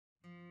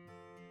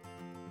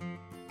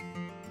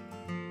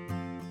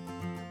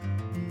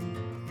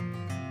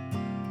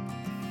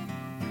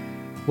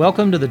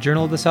Welcome to the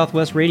Journal of the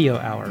Southwest Radio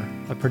Hour,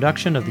 a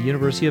production of the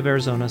University of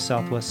Arizona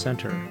Southwest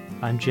Center.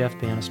 I'm Jeff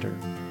Bannister.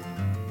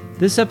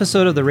 This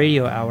episode of the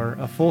Radio Hour,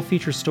 a full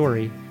feature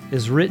story,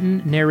 is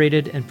written,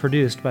 narrated, and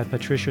produced by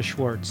Patricia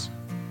Schwartz.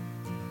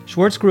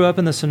 Schwartz grew up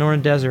in the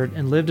Sonoran Desert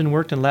and lived and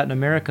worked in Latin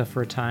America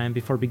for a time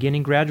before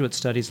beginning graduate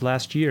studies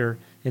last year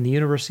in the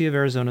University of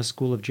Arizona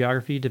School of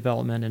Geography,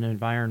 Development, and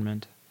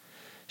Environment.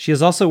 She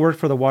has also worked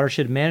for the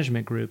Watershed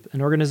Management Group,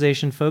 an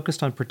organization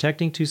focused on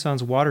protecting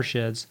Tucson's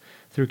watersheds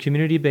through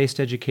community-based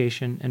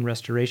education and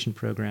restoration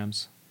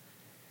programs.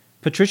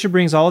 Patricia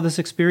brings all of this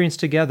experience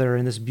together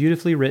in this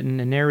beautifully written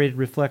and narrated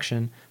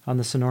reflection on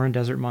the Sonoran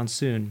Desert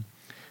monsoon,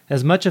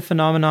 as much a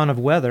phenomenon of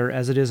weather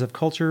as it is of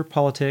culture,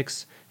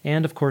 politics,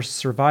 and, of course,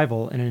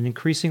 survival in an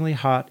increasingly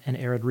hot and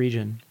arid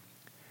region.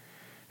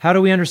 How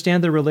do we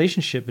understand the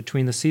relationship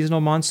between the seasonal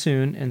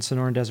monsoon and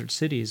Sonoran Desert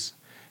cities?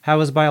 How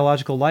is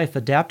biological life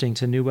adapting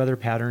to new weather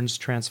patterns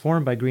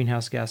transformed by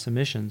greenhouse gas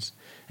emissions?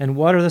 And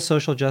what are the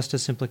social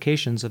justice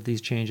implications of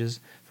these changes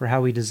for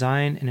how we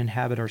design and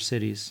inhabit our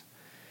cities?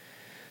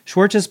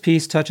 Schwartz's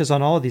piece touches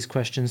on all of these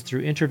questions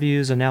through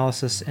interviews,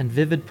 analysis, and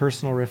vivid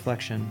personal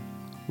reflection.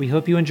 We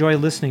hope you enjoy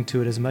listening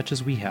to it as much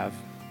as we have.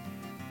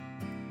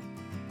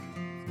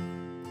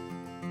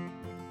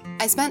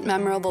 I spent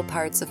memorable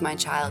parts of my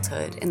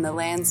childhood in the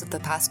lands of the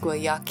Pascua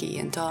Yaqui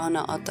and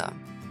Tohono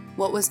O'odham,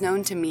 what was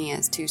known to me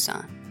as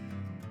Tucson.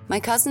 My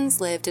cousins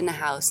lived in a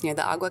house near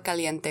the Agua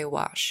Caliente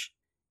Wash,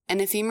 an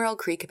ephemeral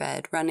creek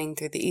bed running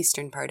through the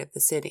eastern part of the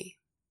city.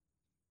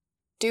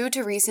 Due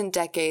to recent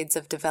decades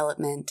of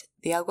development,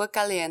 the Agua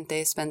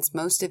Caliente spends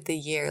most of the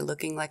year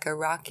looking like a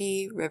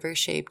rocky,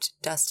 river-shaped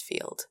dust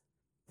field.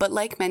 But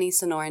like many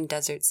Sonoran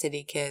Desert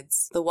city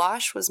kids, the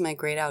wash was my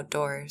great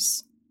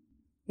outdoors.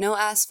 No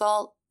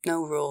asphalt,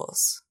 no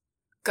rules.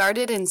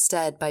 Guarded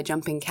instead by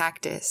jumping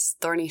cactus,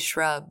 thorny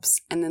shrubs,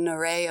 and an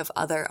array of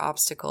other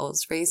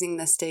obstacles, raising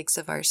the stakes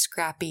of our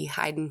scrappy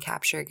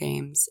hide-and-capture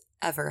games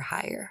ever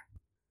higher.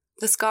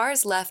 The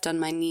scars left on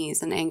my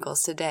knees and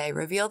ankles today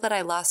reveal that I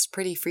lost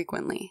pretty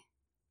frequently,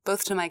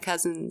 both to my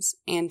cousins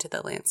and to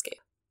the landscape.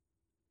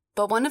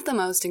 But one of the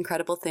most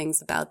incredible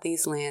things about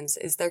these lands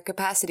is their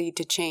capacity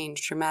to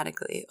change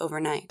dramatically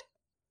overnight.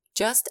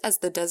 Just as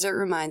the desert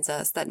reminds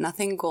us that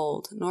nothing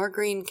gold nor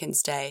green can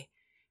stay,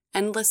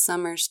 endless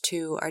summers,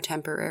 too, are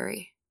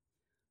temporary.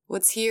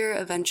 What's here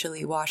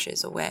eventually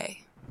washes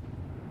away.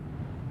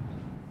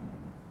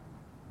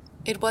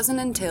 It wasn't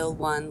until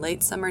one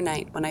late summer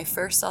night when I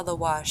first saw the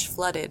wash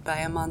flooded by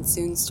a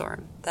monsoon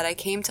storm that I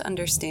came to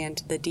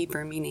understand the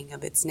deeper meaning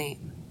of its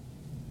name.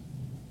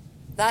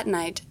 That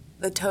night,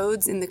 the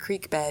toads in the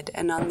creek bed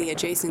and on the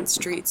adjacent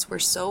streets were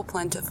so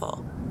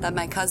plentiful that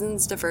my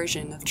cousin's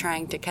diversion of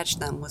trying to catch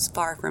them was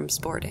far from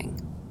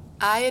sporting.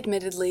 I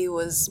admittedly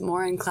was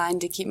more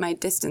inclined to keep my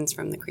distance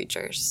from the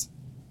creatures.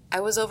 I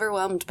was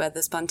overwhelmed by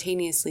the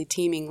spontaneously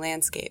teeming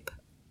landscape.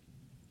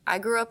 I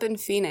grew up in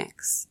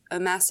Phoenix, a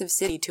massive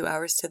city 2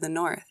 hours to the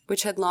north,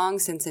 which had long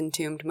since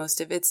entombed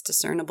most of its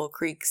discernible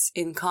creeks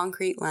in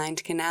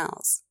concrete-lined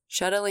canals,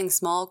 shuttling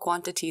small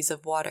quantities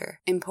of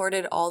water,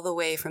 imported all the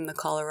way from the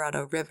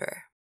Colorado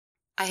River.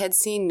 I had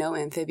seen no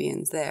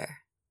amphibians there.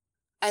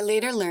 I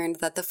later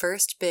learned that the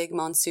first big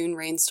monsoon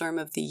rainstorm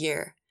of the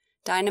year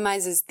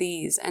dynamizes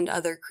these and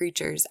other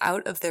creatures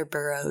out of their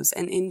burrows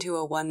and into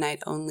a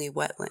one-night-only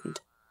wetland.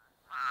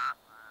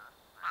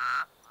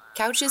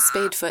 Couch's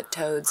spadefoot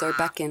toads are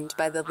beckoned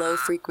by the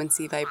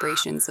low-frequency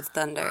vibrations of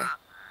thunder.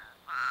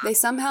 They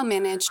somehow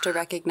manage to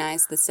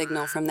recognize the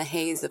signal from the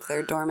haze of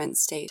their dormant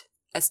state,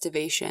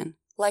 estivation,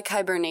 like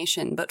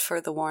hibernation but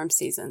for the warm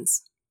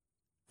seasons.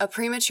 A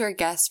premature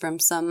guess from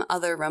some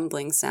other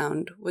rumbling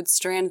sound would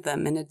strand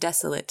them in a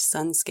desolate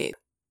sunscape.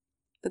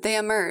 But they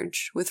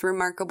emerge, with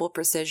remarkable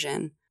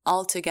precision,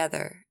 all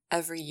together,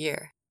 every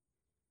year.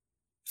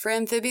 For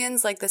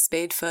amphibians like the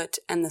spadefoot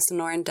and the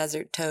Sonoran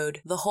Desert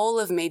toad, the whole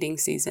of mating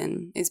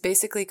season is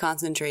basically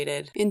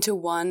concentrated into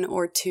 1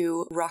 or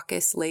 2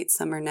 raucous late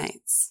summer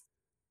nights.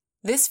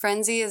 This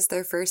frenzy is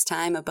their first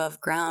time above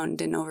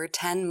ground in over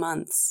 10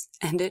 months,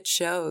 and it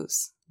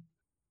shows.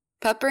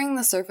 Peppering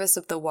the surface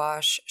of the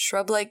wash,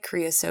 shrub-like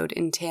creosote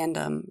in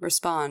tandem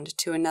respond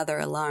to another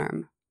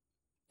alarm.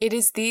 It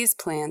is these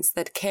plants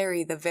that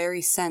carry the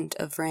very scent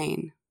of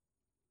rain.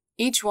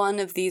 Each one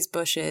of these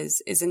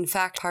bushes is in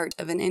fact part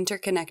of an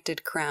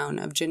interconnected crown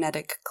of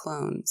genetic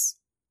clones.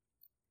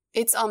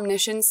 Its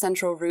omniscient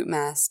central root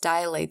mass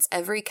dilates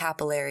every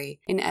capillary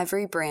in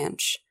every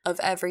branch of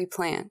every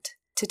plant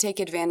to take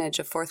advantage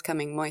of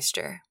forthcoming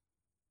moisture.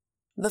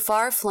 The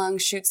far-flung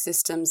shoot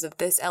systems of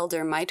this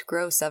elder might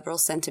grow several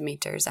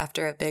centimeters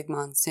after a big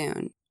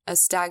monsoon, a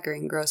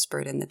staggering growth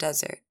spurt in the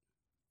desert.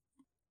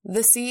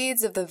 The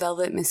seeds of the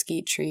velvet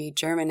mesquite tree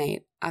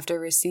germinate after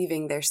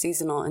receiving their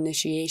seasonal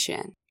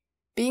initiation.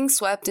 Being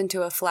swept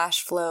into a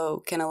flash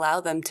flow can allow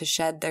them to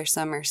shed their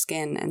summer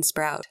skin and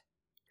sprout.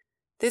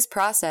 This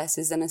process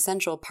is an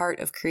essential part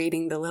of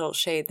creating the little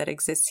shade that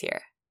exists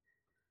here.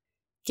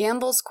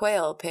 Gambel's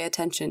quail pay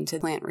attention to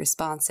plant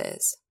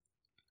responses.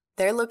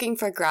 They're looking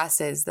for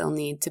grasses they'll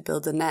need to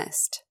build a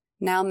nest,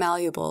 now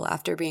malleable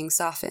after being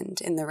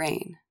softened in the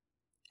rain.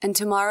 And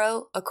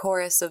tomorrow, a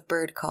chorus of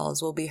bird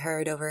calls will be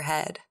heard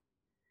overhead.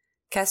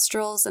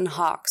 Kestrels and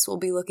hawks will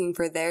be looking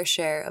for their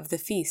share of the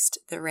feast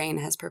the rain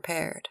has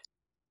prepared.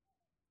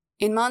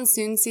 In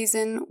monsoon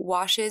season,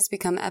 washes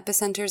become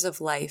epicenters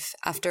of life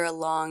after a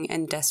long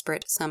and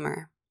desperate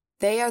summer.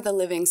 They are the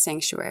living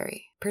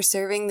sanctuary,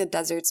 preserving the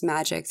desert's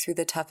magic through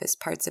the toughest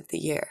parts of the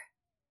year.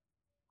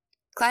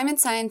 Climate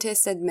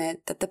scientists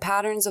admit that the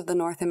patterns of the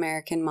North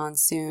American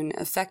monsoon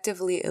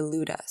effectively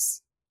elude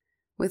us.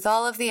 With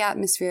all of the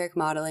atmospheric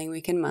modeling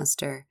we can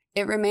muster,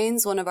 it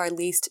remains one of our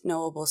least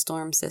knowable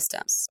storm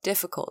systems,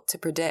 difficult to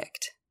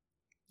predict.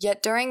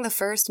 Yet during the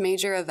first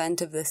major event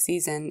of the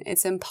season,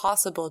 it's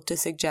impossible to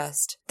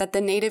suggest that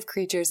the native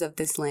creatures of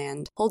this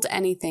land hold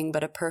anything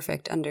but a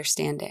perfect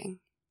understanding.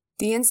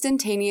 The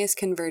instantaneous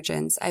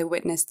convergence I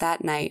witnessed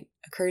that night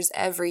occurs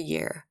every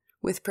year,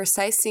 with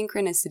precise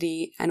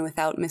synchronicity and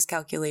without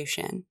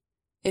miscalculation,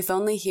 if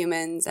only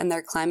humans and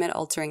their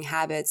climate-altering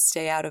habits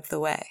stay out of the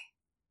way.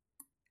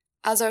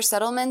 As our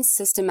settlements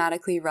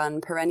systematically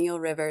run perennial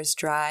rivers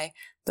dry,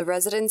 the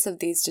residents of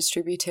these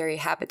distributary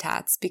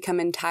habitats become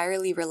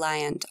entirely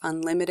reliant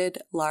on limited,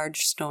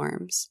 large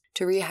storms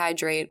to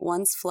rehydrate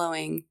once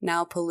flowing,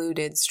 now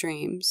polluted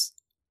streams.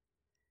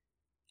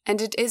 And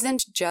it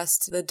isn't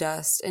just the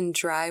dust and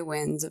dry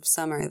winds of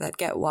summer that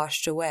get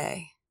washed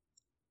away.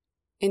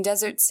 In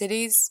desert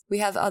cities, we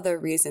have other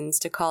reasons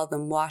to call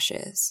them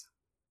washes.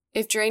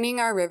 If draining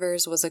our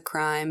rivers was a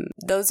crime,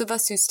 those of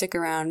us who stick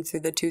around through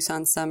the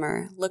Tucson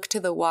summer look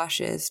to the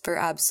washes for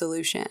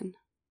absolution.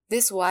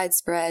 This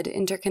widespread,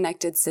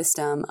 interconnected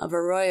system of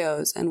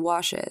arroyos and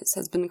washes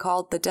has been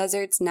called the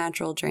desert's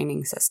natural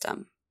draining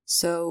system.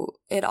 So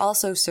it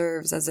also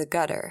serves as a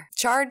gutter,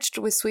 charged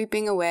with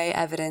sweeping away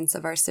evidence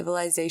of our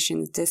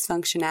civilization's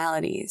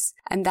dysfunctionalities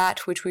and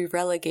that which we've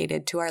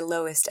relegated to our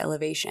lowest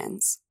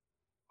elevations.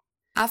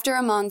 After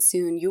a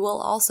monsoon, you will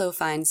also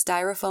find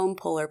styrofoam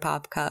Polar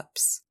Pop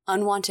cups,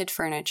 unwanted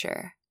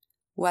furniture,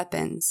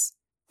 weapons,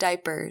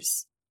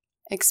 diapers,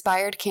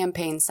 expired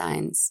campaign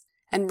signs,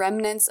 and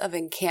remnants of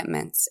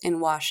encampments in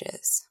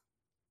washes.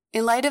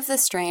 In light of the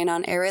strain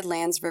on arid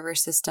lands' river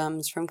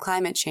systems from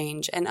climate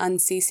change and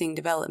unceasing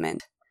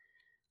development,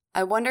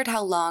 I wondered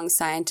how long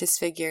scientists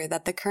figure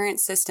that the current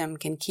system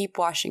can keep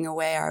washing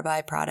away our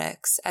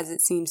byproducts, as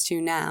it seems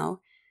to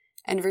now,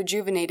 and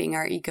rejuvenating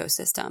our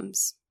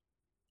ecosystems.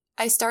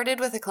 I started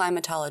with a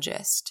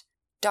climatologist,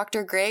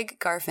 Dr. Greg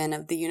Garfin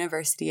of the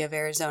University of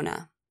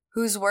Arizona,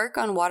 whose work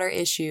on water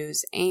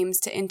issues aims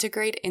to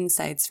integrate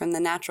insights from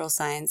the natural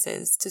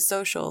sciences to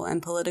social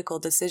and political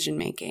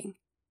decision-making.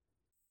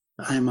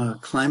 I'm a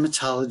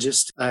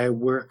climatologist. I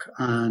work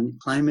on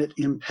climate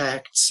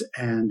impacts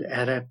and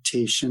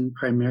adaptation,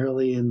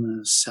 primarily in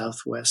the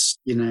Southwest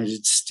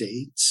United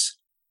States.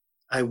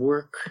 I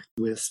work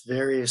with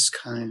various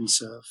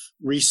kinds of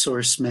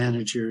resource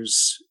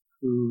managers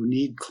who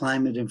need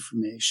climate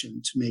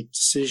information to make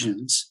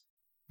decisions.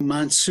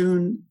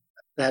 Monsoon,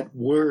 that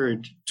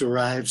word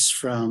derives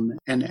from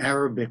an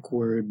Arabic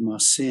word,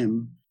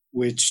 mausim,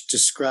 which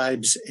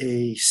describes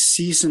a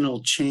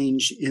seasonal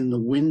change in the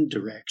wind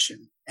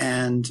direction.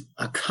 And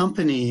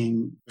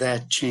accompanying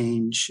that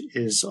change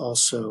is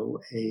also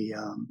a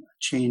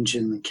change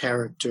in the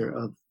character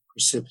of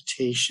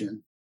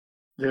precipitation.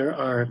 There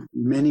are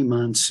many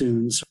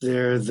monsoons.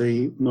 They're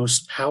the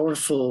most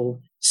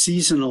powerful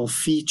seasonal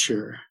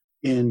feature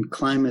in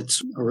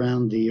climates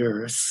around the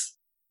earth.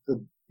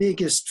 The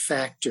biggest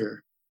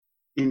factor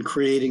in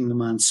creating the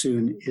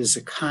monsoon is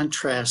a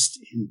contrast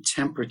in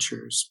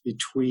temperatures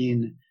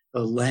between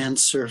the land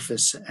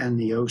surface and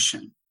the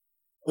ocean.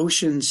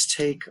 Oceans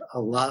take a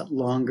lot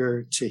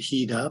longer to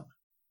heat up.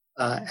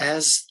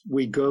 As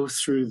we go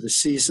through the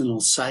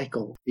seasonal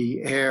cycle,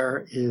 the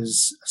air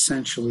is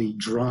essentially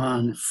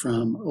drawn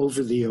from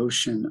over the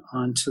ocean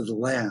onto the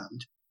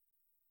land.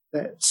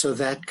 So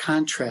that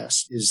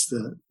contrast is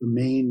the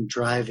main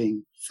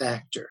driving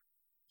factor.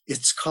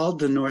 It's called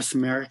the North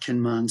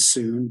American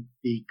monsoon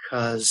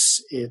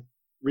because it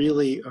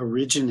really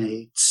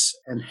originates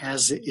and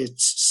has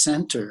its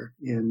center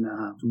in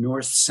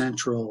north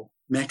central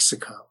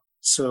Mexico.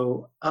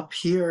 So up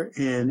here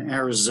in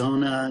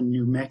Arizona,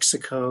 New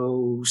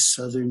Mexico,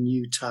 southern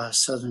Utah,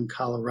 southern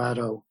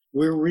Colorado,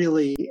 we're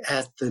really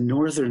at the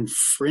northern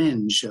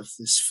fringe of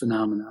this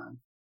phenomenon.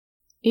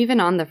 Even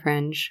on the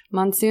fringe,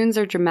 monsoons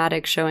are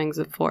dramatic showings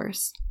of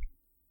force.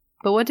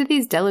 But what do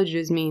these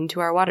deluges mean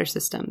to our water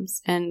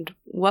systems, and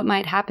what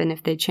might happen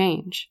if they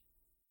change?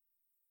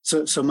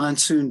 So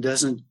monsoon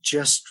doesn't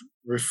just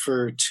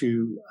refer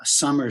to a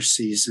summer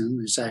season.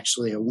 There's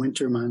actually a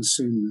winter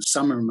monsoon, a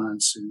summer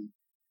monsoon.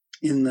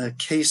 In the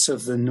case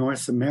of the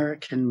North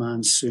American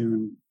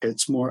monsoon,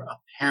 it's more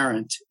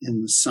apparent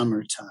in the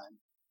summertime.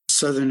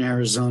 Southern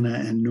Arizona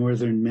and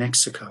northern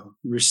Mexico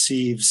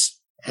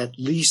receives at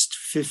least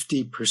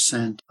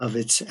 50% of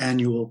its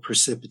annual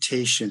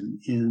precipitation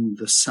in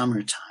the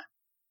summertime.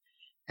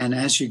 And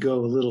as you go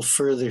a little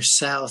further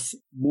south,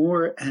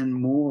 more and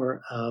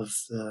more of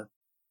the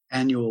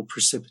annual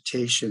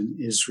precipitation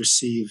is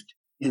received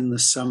in the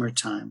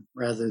summertime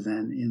rather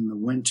than in the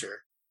winter.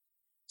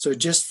 So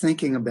just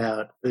thinking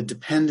about the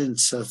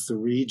dependence of the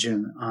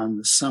region on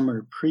the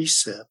summer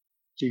precip,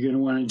 you're going to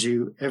want to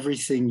do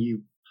everything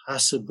you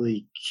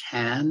possibly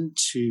can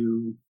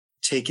to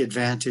take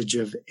advantage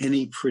of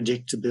any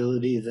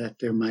predictability that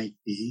there might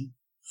be.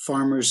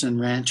 Farmers and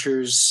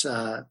ranchers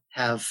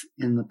have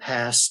in the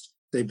past,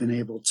 they've been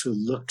able to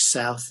look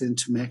south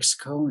into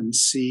Mexico and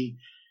see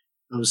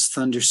those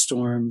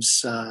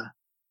thunderstorms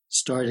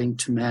starting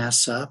to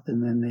mass up,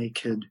 and then they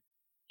could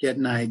get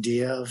an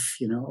idea of,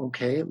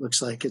 okay, it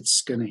looks like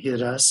it's going to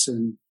hit us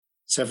in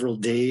several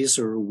days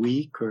or a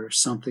week or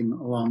something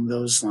along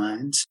those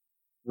lines.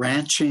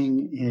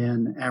 Ranching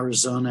in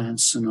Arizona and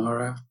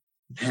Sonora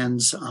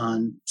depends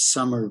on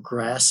summer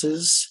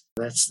grasses.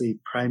 That's the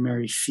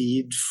primary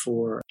feed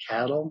for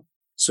cattle.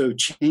 So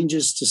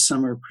changes to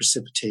summer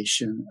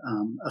precipitation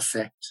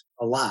affect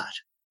a lot.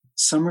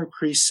 Summer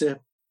precip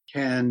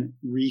can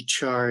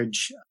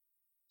recharge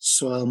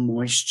soil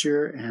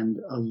moisture and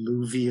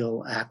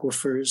alluvial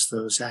aquifers,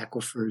 those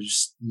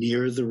aquifers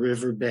near the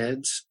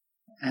riverbeds.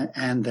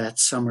 And that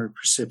summer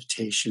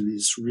precipitation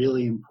is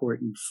really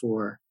important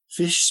for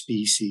fish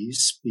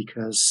species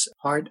because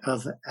part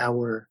of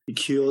our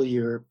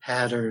peculiar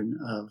pattern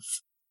of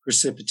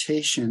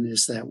precipitation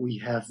is that we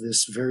have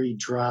this very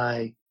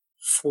dry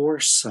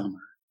foresummer.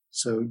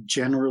 So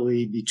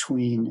generally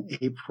between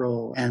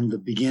April and the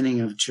beginning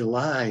of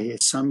July,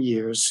 some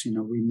years,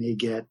 we may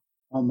get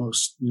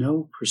almost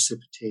no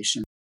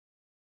precipitation.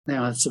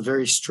 Now, it's a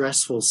very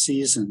stressful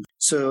season.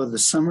 So the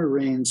summer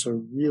rains are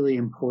really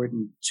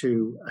important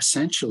to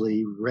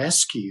essentially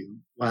rescue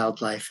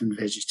wildlife and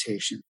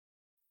vegetation.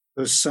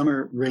 Those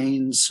summer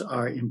rains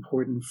are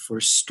important for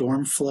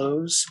storm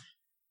flows.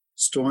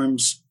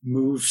 Storms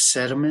move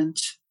sediment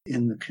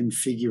in the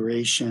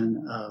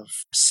configuration of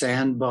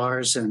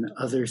sandbars and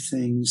other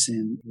things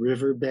in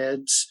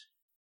riverbeds.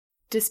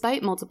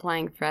 Despite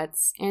multiplying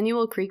threats,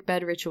 annual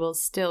creekbed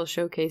rituals still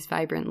showcase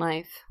vibrant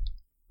life.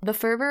 The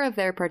fervor of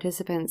their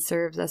participants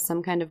serves as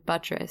some kind of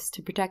buttress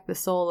to protect the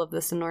soul of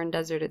the Sonoran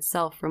Desert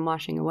itself from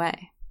washing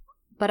away.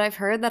 But I've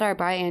heard that our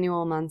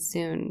biannual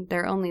monsoon,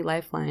 their only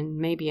lifeline,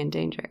 may be in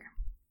danger.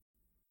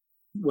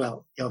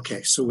 Well,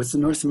 okay, so with the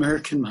North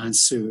American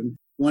monsoon,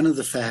 one of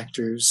the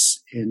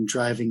factors in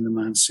driving the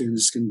monsoon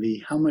is going to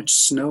be how much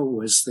snow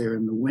was there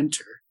in the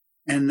winter.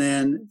 And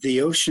then the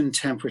ocean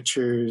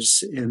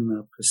temperatures in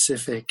the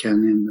Pacific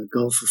and in the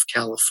Gulf of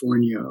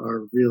California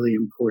are really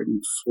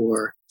important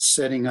for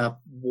setting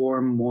up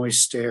warm,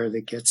 moist air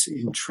that gets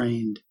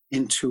entrained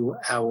into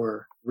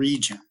our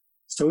region.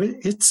 So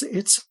it's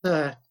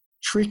a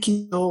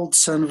tricky old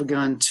son of a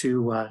gun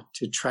to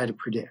try to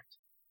predict.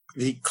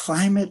 The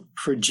climate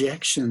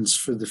projections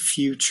for the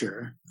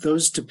future,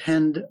 those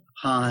depend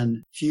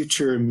upon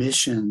future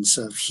emissions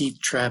of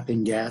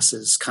heat-trapping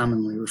gases,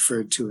 commonly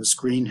referred to as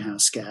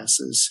greenhouse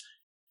gases.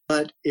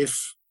 But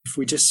if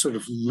we just sort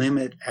of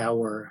limit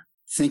our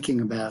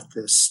thinking about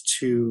this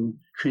to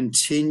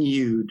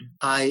continued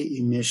high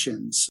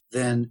emissions,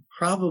 then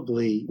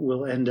probably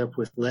we'll end up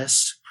with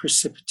less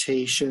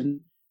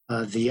precipitation.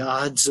 The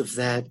odds of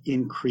that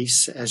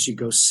increase as you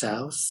go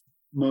south.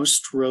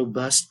 Most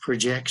robust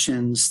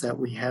projections that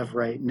we have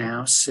right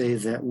now say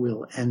that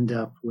we'll end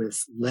up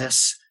with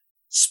less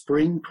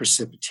spring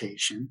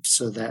precipitation.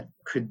 So that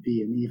could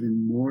be an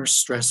even more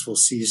stressful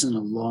season, a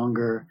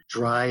longer,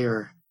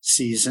 drier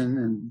season.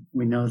 And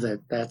we know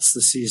that that's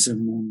the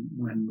season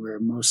when we're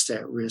most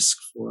at risk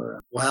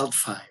for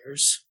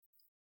wildfires.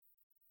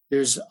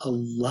 There's a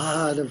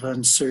lot of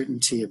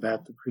uncertainty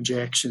about the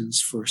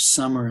projections for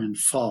summer and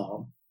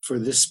fall. For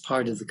this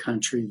part of the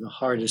country, the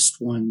hardest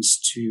ones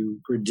to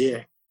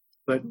predict.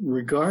 But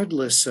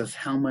regardless of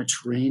how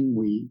much rain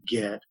we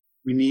get,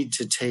 we need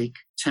to take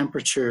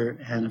temperature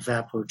and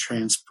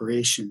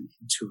evapotranspiration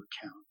into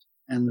account.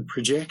 And the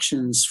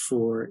projections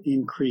for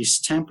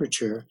increased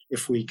temperature,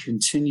 if we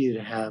continue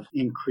to have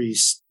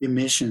increased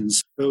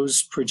emissions,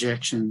 those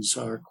projections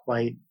are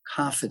quite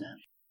confident.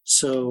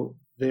 So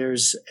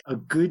there's a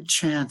good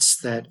chance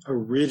that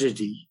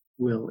aridity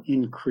will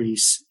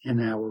increase in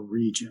our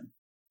region.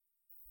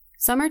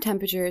 Summer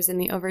temperatures in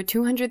the over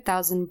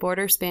 200,000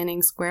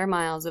 border-spanning square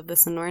miles of the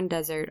Sonoran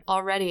Desert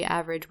already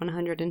average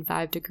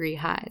 105-degree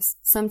highs,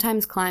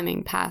 sometimes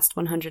climbing past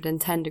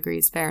 110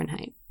 degrees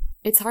Fahrenheit.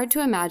 It's hard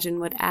to imagine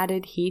what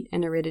added heat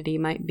and aridity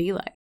might be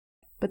like,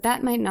 but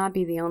that might not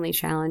be the only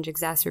challenge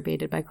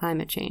exacerbated by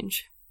climate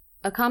change.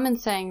 A common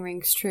saying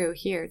rings true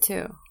here,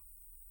 too.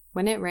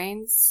 When it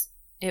rains,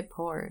 it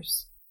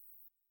pours.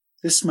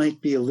 This might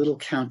be a little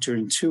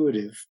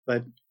counterintuitive,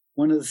 but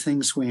one of the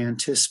things we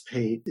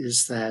anticipate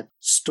is that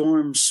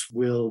storms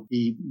will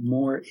be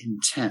more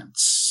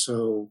intense.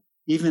 So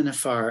even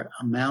if our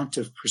amount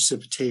of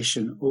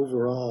precipitation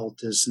overall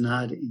does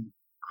not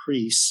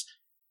increase,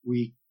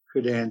 we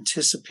could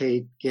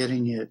anticipate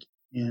getting it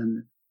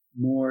in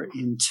more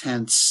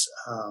intense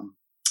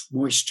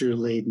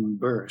moisture-laden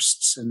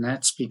bursts. And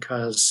that's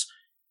because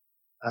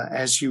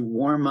as you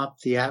warm up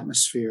the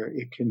atmosphere,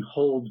 it can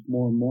hold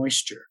more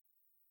moisture.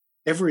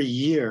 every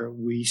year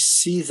we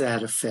see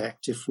that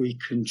effect if we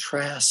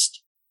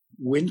contrast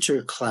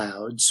winter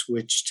clouds,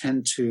 which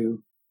tend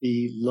to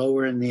be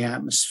lower in the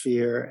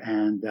atmosphere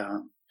and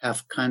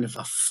have kind of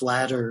a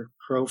flatter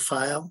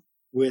profile,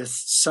 with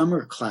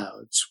summer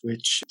clouds,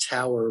 which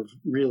tower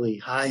really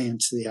high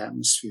into the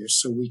atmosphere.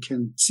 So we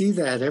can see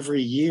that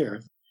every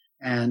year.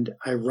 And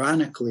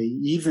ironically,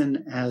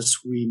 even as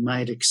we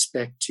might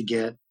expect to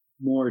get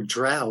more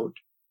drought,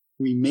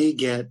 we may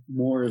get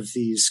more of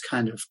these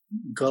kind of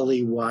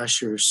gully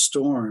washer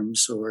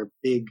storms or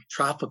big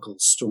tropical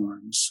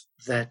storms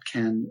that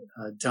can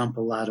dump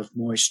a lot of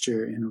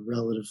moisture in a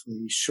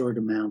relatively short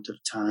amount of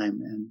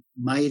time and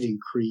might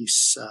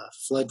increase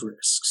flood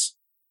risks.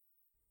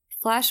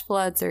 Flash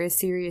floods are a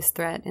serious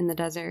threat in the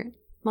desert.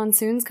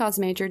 Monsoons cause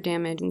major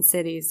damage in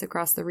cities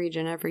across the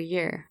region every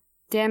year.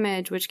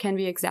 Damage which can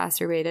be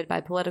exacerbated by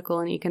political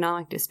and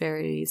economic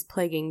disparities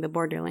plaguing the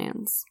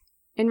borderlands.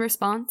 In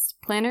response,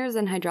 planners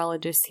and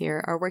hydrologists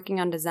here are working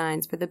on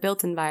designs for the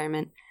built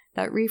environment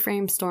that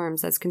reframe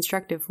storms as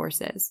constructive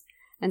forces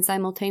and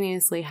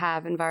simultaneously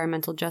have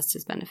environmental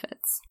justice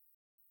benefits.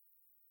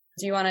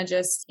 Do you want to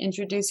just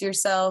introduce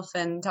yourself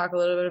and talk a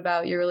little bit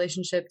about your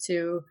relationship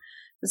to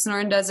the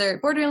Sonoran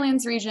Desert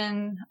Borderlands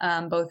region,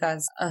 both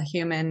as a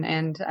human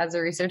and as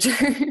a researcher?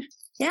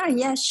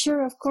 Yeah,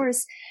 sure, of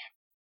course.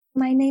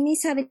 My name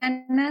is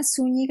Adriana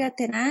Zúñiga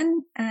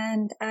Terán,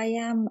 and I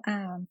am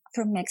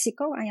from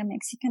Mexico. I am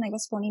Mexican. I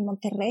was born in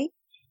Monterrey,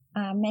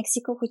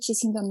 Mexico, which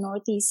is in the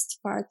northeast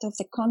part of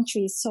the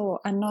country, so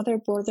another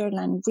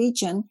borderland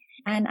region.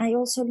 And I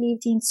also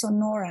lived in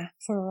Sonora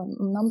for a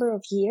number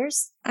of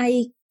years.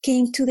 I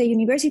came to the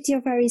University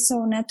of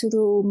Arizona to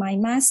do my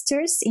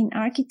master's in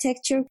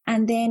architecture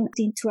and then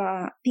into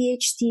a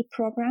PhD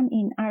program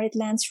in Arid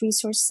Lands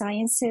Resource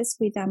Sciences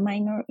with a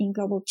minor in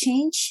global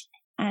change.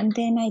 And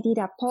then I did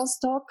a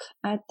postdoc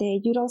at the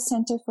Udall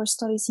Center for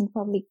Studies in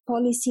Public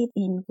Policy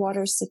in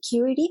Water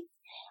Security.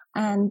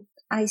 And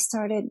I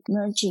started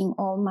merging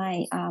all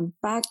my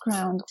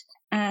background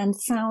and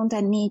found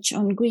a niche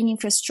on green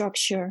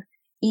infrastructure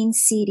in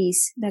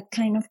cities that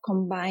kind of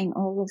combine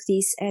all of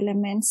these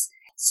elements.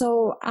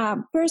 So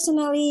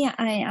personally,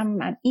 I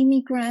am an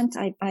immigrant.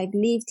 I've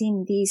lived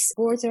in this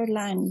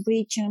borderland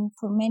region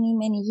for many,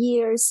 many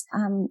years.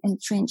 I'm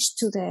entrenched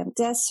to the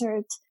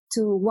desert,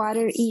 to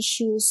water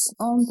issues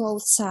on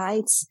both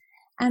sides.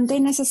 And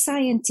then as a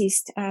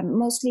scientist,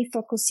 mostly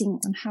focusing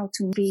on how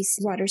to increase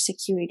water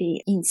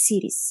security in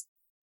cities.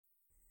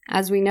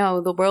 As we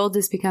know, the world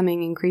is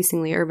becoming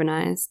increasingly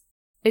urbanized.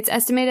 It's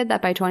estimated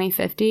that by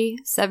 2050,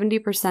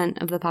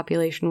 70% of the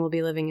population will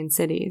be living in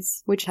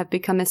cities, which have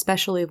become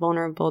especially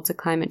vulnerable to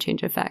climate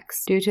change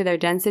effects due to their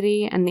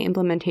density and the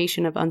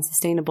implementation of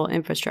unsustainable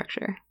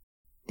infrastructure.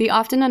 The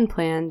often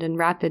unplanned and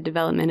rapid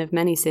development of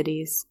many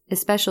cities,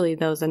 especially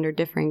those under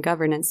differing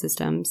governance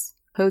systems,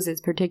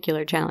 poses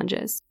particular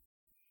challenges.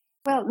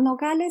 Well,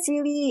 Nogales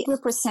really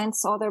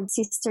represents other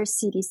sister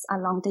cities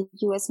along the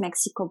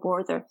U.S.-Mexico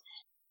border.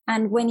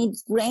 And when it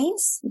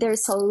rains,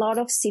 there's a lot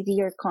of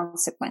severe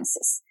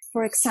consequences.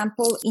 For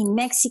example, in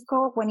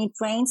Mexico, when it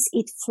rains,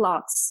 it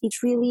floods.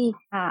 It's really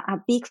a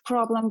big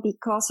problem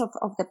because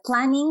of the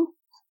planning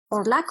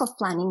or lack of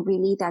planning,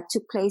 really, that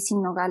took place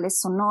in Nogales,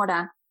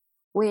 Sonora,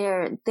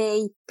 where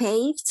they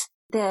paved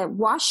the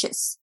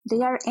washes.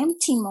 They are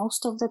empty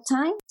most of the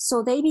time,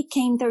 so they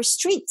became their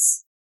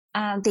streets.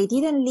 They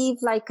didn't leave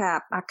like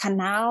a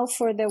canal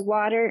for the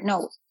water.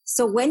 No.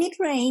 So when it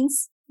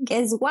rains,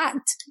 guess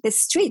what? The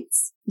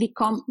streets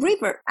become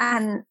river.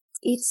 And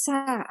it's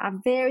a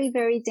very,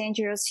 very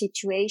dangerous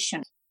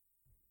situation.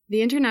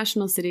 The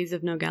international cities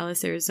of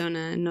Nogales, Arizona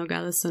and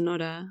Nogales,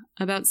 Sonora,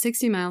 about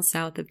 60 miles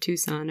south of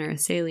Tucson, are a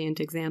salient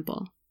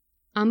example.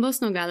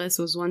 Ambos Nogales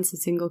was once a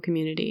single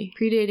community,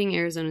 predating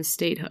Arizona's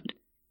statehood.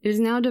 It is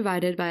now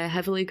divided by a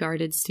heavily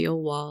guarded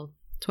steel wall,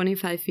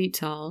 25 feet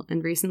tall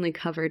and recently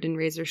covered in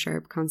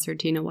razor-sharp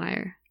concertina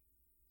wire.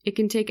 It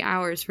can take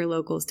hours for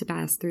locals to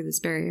pass through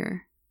this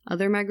barrier.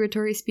 Other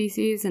migratory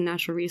species and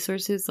natural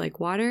resources like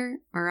water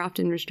are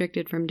often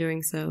restricted from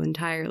doing so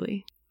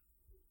entirely.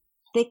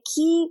 The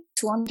key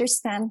to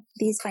understand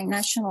this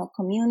binational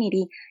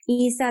community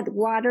is that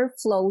water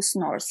flows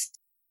north.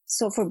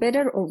 So for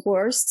better or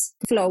worse,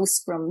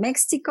 flows from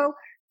Mexico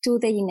to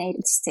the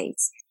United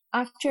States.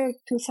 After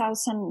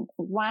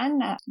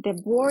 2001,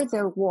 the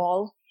border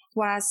wall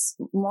was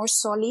more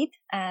solid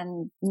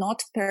and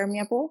not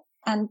permeable,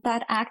 and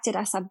that acted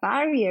as a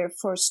barrier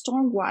for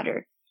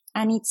stormwater.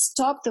 And it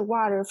stopped the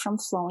water from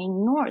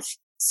flowing north.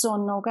 So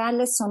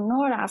Nogales,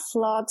 Sonora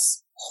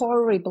floods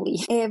horribly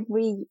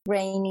every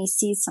rainy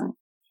season.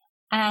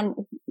 And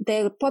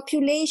the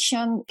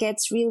population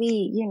gets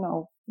really,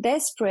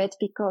 desperate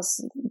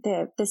because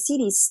the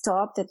city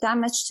stopped, the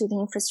damage to the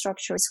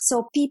infrastructure.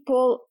 So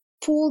people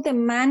pull the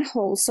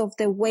manholes of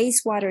the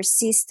wastewater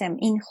system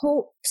in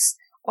hopes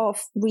of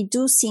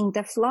reducing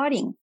the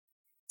flooding.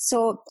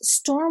 So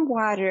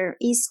stormwater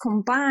is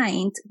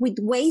combined with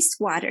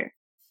wastewater.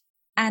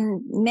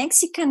 And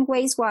Mexican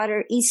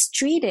wastewater is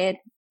treated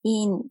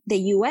in the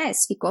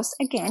U.S. because,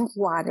 again,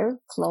 water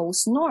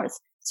flows north.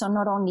 So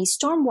not only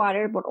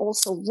stormwater, but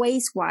also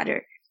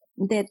wastewater.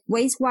 The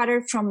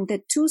wastewater from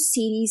the two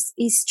cities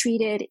is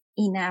treated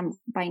in a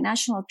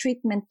binational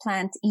treatment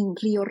plant in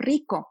Rio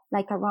Rico,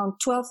 like around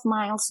 12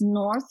 miles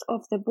north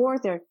of the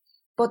border.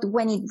 But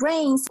when it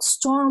rains,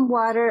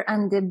 stormwater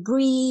and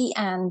debris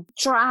and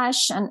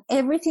trash and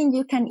everything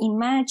you can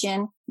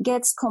imagine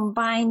gets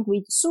combined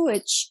with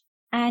sewage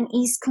and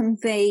is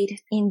conveyed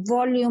in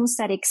volumes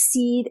that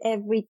exceed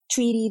every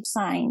treaty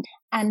signed.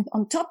 And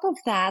on top of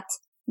that,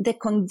 the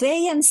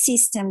conveyance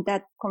system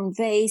that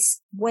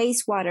conveys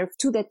wastewater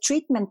to the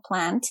treatment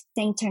plant,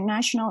 the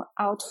International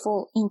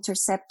Outfall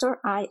Interceptor,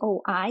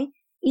 IOI,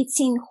 it's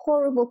in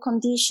horrible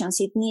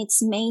conditions. It needs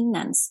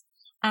maintenance.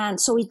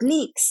 And so it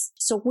leaks.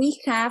 So we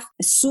have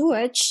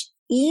sewage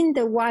in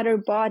the water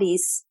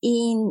bodies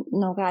in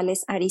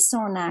Nogales,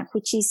 Arizona,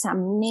 which is a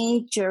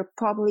major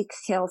public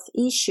health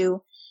issue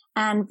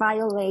and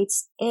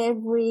violates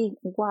every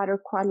water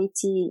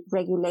quality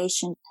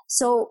regulation.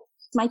 So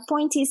my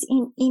point is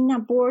in a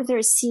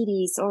border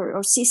cities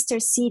or sister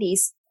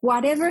cities,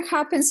 whatever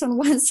happens on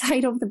one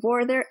side of the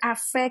border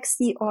affects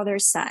the other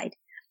side.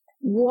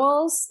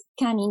 Walls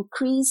can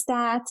increase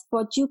that,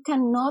 but you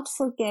cannot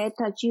forget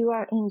that you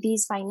are in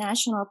this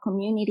binational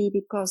community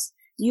because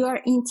you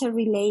are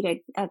interrelated.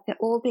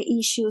 All the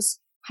issues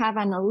have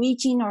an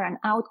origin or an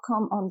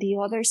outcome on the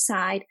other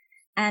side.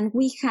 And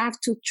we have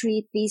to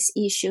treat these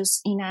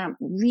issues in a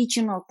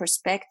regional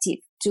perspective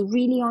to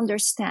really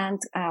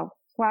understand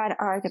what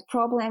are the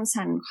problems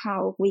and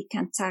how we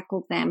can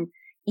tackle them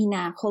in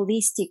a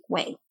holistic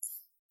way.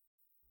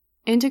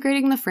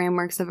 Integrating the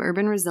frameworks of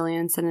urban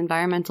resilience and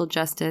environmental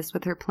justice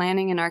with her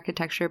planning and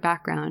architecture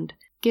background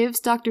gives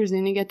Dr.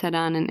 Zuniga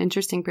Teran an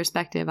interesting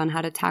perspective on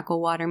how to tackle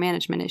water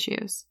management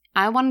issues.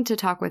 I wanted to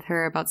talk with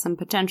her about some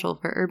potential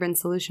for urban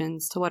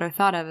solutions to what are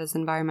thought of as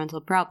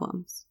environmental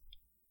problems.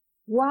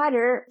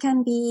 Water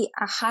can be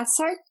a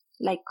hazard,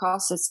 like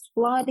causes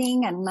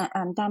flooding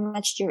and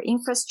damage your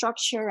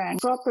infrastructure and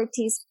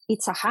properties.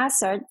 It's a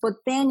hazard, but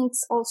then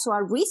it's also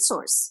a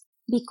resource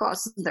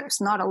because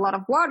there's not a lot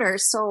of water.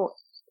 So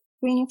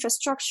green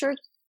infrastructure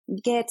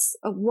gets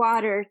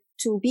water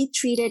to be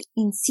treated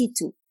in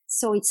situ.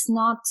 So it's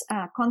not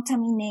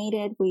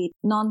contaminated with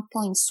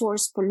non-point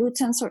source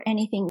pollutants or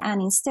anything.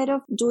 And instead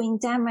of doing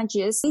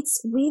damages,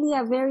 it's really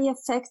a very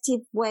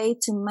effective way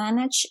to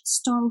manage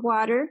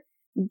stormwater,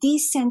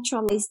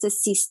 decentralize the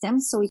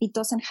system so it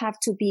doesn't have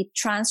to be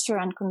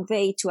transferred and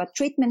conveyed to a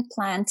treatment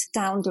plant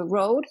down the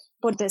road,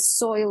 but the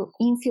soil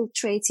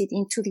infiltrates it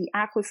into the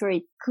aquifer,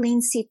 it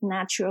cleans it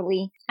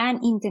naturally,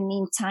 and in the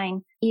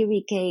meantime,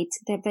 irrigate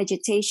the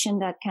vegetation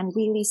that can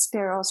really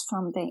spare us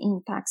from the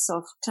impacts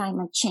of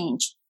climate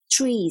change.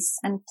 Trees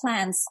and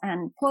plants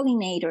and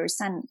pollinators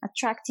and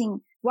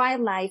attracting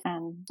wildlife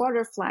and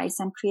butterflies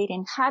and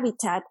creating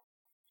habitat.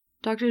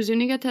 Dr.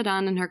 Zuniga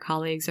Teran and her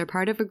colleagues are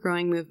part of a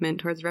growing movement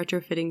towards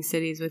retrofitting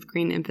cities with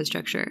green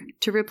infrastructure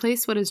to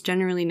replace what is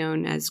generally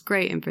known as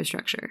gray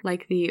infrastructure,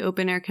 like the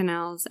open-air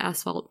canals,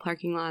 asphalt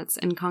parking lots,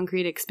 and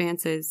concrete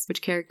expanses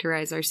which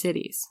characterize our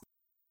cities.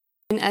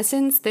 In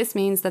essence, this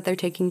means that they're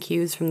taking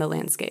cues from the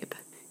landscape,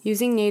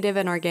 using native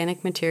and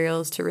organic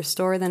materials to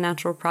restore the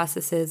natural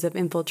processes of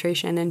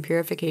infiltration and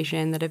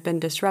purification that have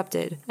been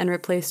disrupted and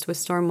replaced with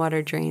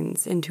stormwater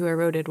drains into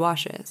eroded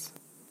washes.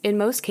 In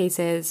most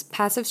cases,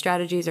 passive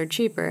strategies are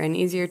cheaper and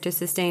easier to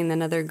sustain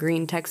than other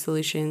green tech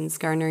solutions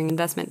garnering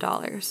investment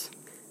dollars.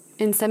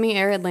 In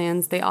semi-arid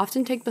lands, they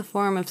often take the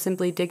form of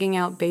simply digging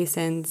out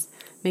basins,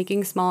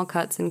 making small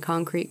cuts in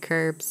concrete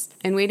curbs,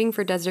 and waiting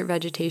for desert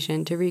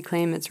vegetation to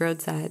reclaim its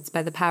roadsides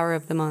by the power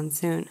of the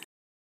monsoon.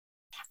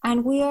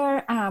 And we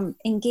are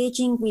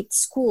engaging with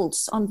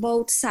schools on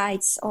both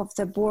sides of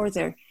the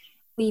border.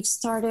 We've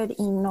started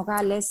in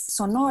Nogales,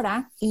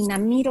 Sonora, in a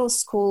middle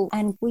school,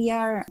 and we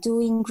are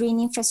doing green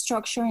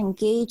infrastructure,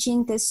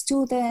 engaging the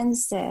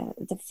students,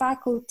 the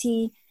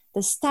faculty,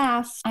 the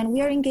staff, and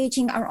we are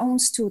engaging our own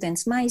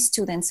students, my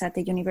students at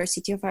the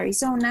University of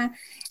Arizona,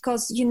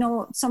 because,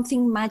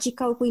 something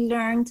magical we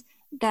learned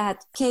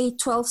that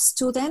K-12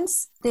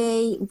 students,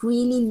 they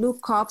really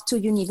look up to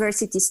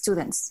university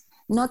students,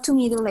 not to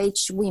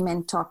middle-aged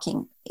women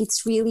talking.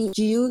 It's really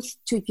youth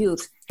to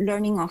youth,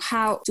 learning on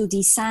how to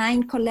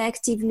design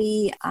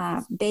collectively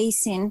a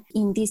basin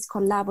in this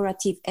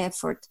collaborative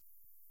effort.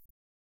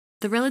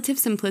 The relative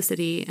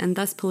simplicity and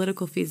thus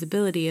political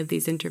feasibility of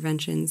these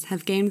interventions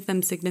have gained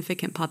them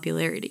significant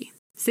popularity.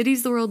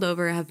 Cities the world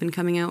over have been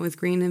coming out with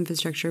green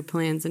infrastructure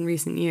plans in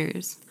recent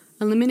years.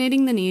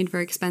 Eliminating the need for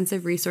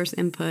expensive resource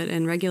input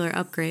and regular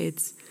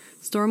upgrades,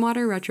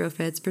 stormwater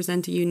retrofits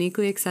present a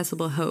uniquely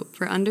accessible hope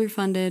for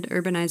underfunded,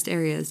 urbanized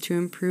areas to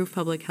improve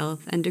public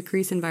health and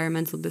decrease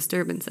environmental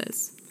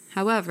disturbances.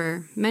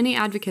 However, many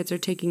advocates are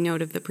taking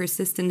note of the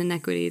persistent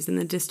inequities in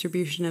the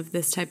distribution of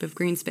this type of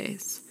green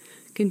space,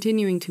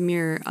 continuing to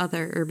mirror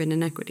other urban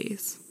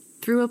inequities.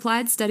 Through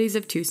applied studies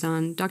of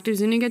Tucson, Dr.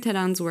 Zuniga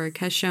Teran's work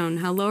has shown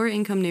how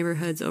lower-income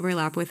neighborhoods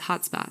overlap with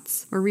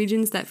hotspots, or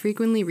regions that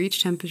frequently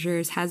reach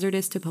temperatures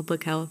hazardous to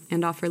public health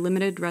and offer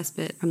limited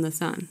respite from the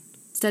sun.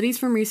 Studies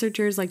from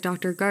researchers like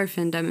Dr.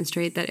 Garfin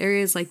demonstrate that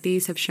areas like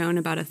these have shown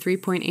about a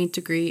 3.8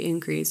 degree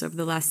increase over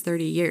the last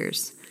 30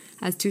 years,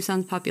 as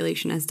Tucson's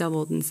population has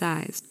doubled in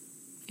size.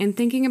 In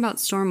thinking about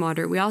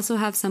stormwater, we also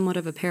have somewhat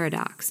of a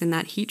paradox in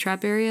that heat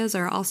trap areas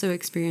are also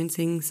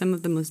experiencing some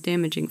of the most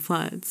damaging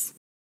floods.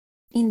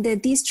 In the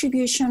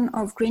distribution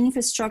of green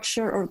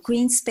infrastructure or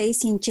green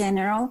space in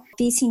general,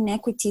 these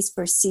inequities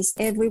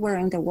persist everywhere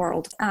in the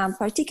world,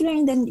 particularly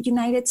in the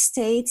United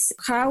States.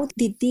 How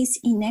did these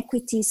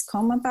inequities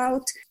come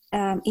about?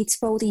 It's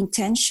both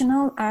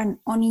intentional and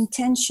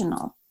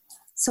unintentional.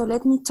 So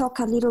let me talk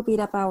a little bit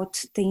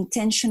about the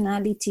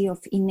intentionality of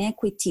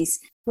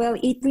inequities. Well,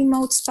 it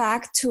remotes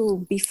back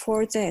to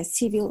before the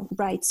Civil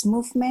Rights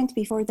Movement,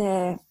 before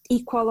the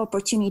Equal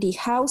Opportunity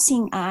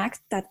Housing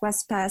Act that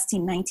was passed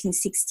in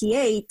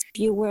 1968. If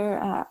you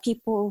were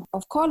people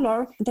of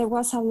color, there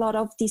was a lot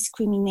of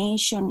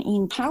discrimination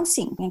in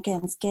housing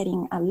against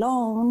getting a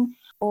loan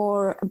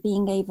or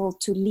being able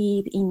to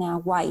live in a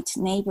white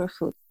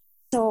neighborhood.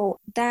 So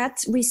that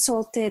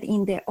resulted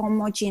in the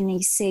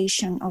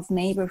homogenization of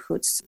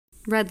neighborhoods.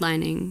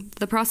 Redlining,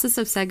 the process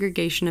of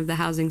segregation of the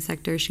housing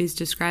sector she's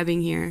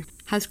describing here,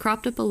 has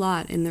cropped up a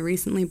lot in the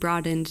recently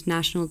broadened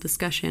national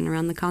discussion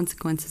around the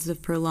consequences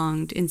of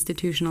prolonged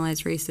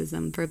institutionalized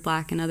racism for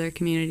Black and other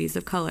communities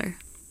of color.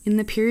 In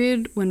the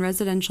period when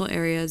residential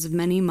areas of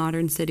many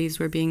modern cities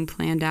were being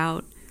planned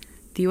out,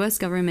 the U.S.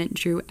 government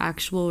drew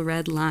actual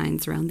red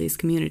lines around these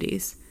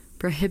communities,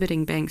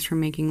 prohibiting banks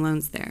from making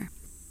loans there.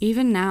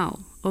 Even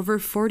now, over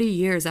 40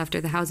 years after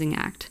the Housing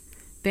Act,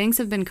 banks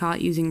have been caught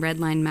using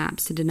redline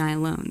maps to deny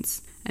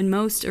loans, and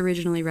most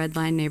originally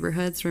redlined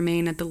neighborhoods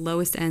remain at the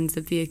lowest ends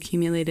of the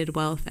accumulated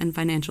wealth and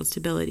financial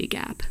stability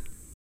gap.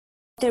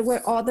 There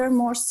were other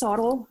more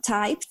subtle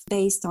types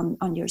based on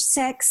your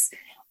sex,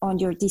 on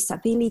your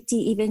disability,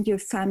 even your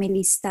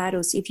family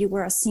status. If you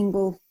were a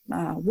single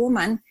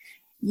woman,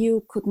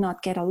 you could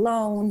not get a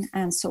loan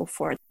and so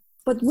forth.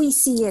 But we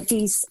see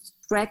this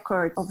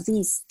record of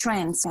these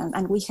trends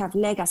and we have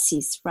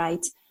legacies,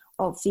 right,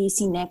 of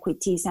these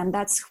inequities, and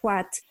that's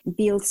what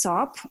builds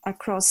up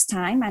across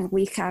time. And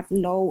we have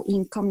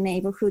low-income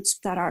neighborhoods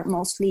that are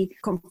mostly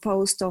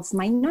composed of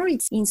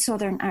minorities. In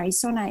southern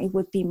Arizona, it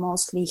would be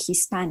mostly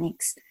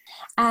Hispanics.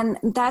 And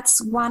that's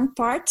one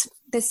part.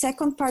 The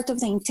second part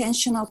of the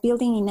intentional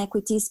building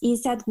inequities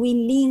is that we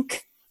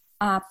link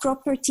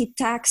property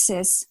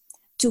taxes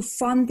to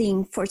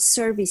funding for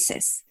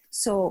services.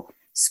 So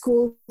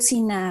schools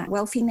in a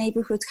wealthy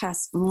neighborhood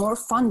has more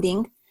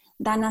funding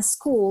than a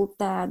school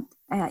that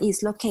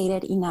is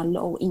located in a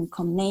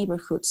low-income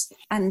neighborhoods.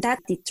 And that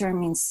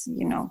determines,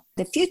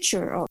 the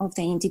future of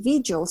the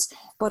individuals,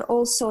 but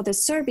also the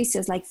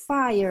services like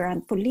fire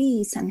and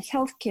police and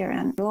healthcare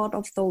and a lot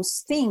of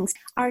those things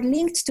are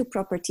linked to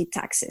property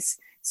taxes.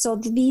 So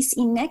these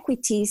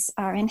inequities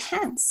are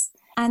enhanced.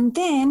 And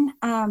then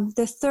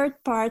the third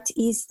part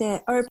is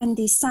the urban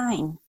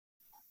design.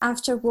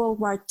 After World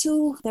War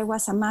II, there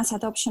was a mass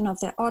adoption of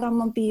the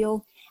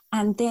automobile,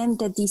 and then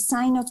the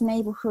design of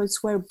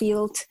neighborhoods were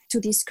built to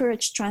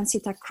discourage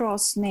transit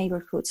across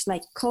neighborhoods,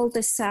 like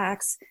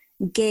cul-de-sacs,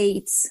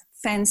 gates,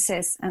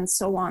 fences, and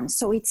so on.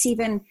 So it's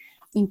even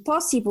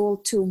impossible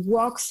to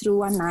walk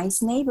through a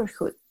nice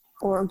neighborhood,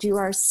 or you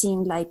are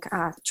seen like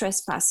a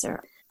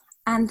trespasser.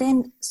 And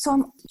then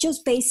some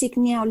just basic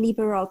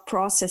neoliberal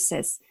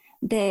processes.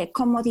 The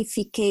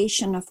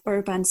commodification of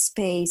urban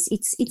space,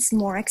 it's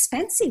more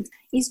expensive.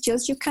 It's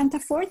just you can't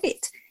afford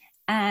it.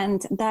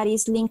 And that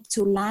is linked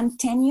to land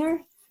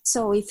tenure.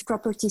 So if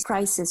property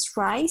prices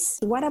rise,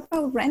 what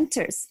about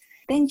renters?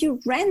 Then your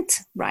rent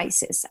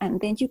rises and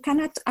then you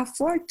cannot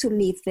afford to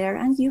live there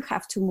and you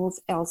have to move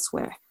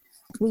elsewhere.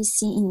 We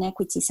see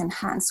inequities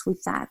enhanced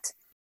with that.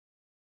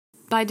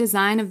 By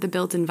design of the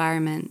built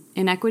environment,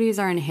 inequities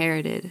are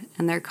inherited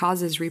and their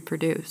causes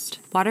reproduced.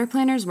 Water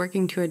planners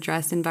working to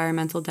address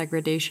environmental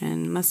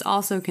degradation must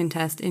also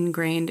contest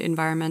ingrained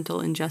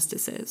environmental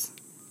injustices.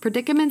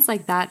 Predicaments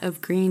like that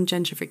of green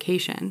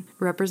gentrification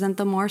represent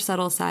the more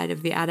subtle side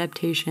of the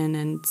adaptation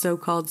and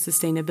so-called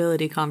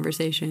sustainability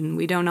conversation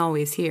we don't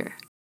always hear.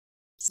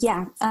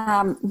 Yeah,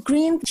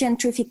 green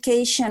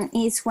gentrification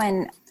is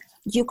when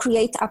you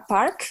create a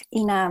park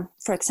in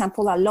for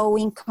example, a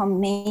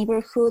low-income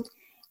neighborhood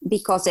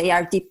because they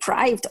are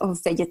deprived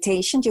of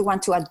vegetation. You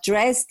want to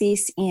address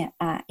these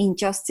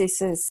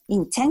injustices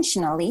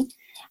intentionally.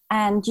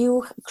 And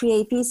you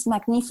create this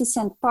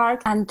magnificent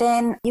park, and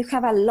then you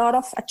have a lot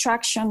of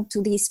attraction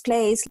to this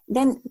place.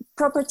 Then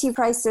property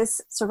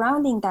prices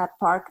surrounding that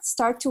park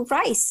start to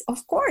rise.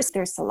 Of course,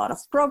 there's a lot of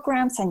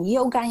programs and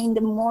yoga in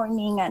the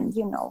morning, and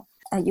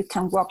you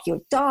can walk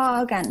your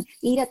dog, and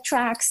it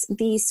attracts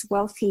these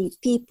wealthy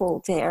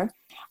people there.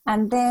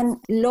 And then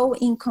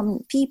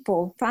low-income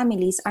people,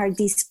 families are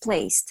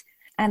displaced.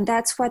 And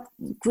that's what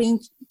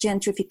green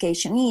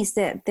gentrification is.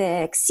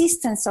 The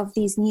existence of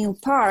this new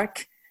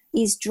park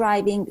is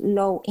driving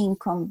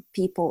low-income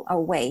people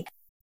away.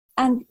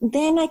 And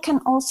then I can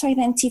also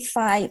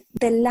identify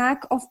the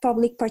lack of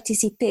public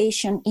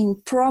participation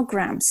in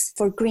programs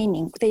for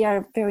greening. They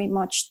are very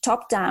much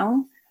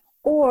top-down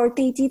or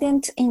they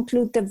didn't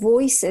include the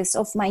voices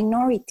of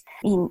minority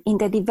in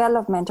the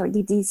development or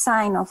the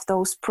design of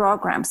those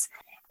programs.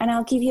 And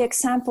I'll give you an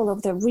example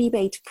of the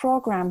rebate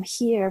program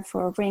here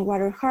for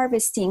rainwater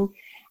harvesting.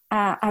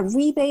 A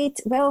rebate,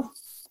 well,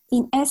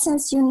 in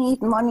essence, you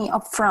need money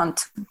up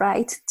front,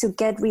 right, to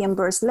get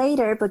reimbursed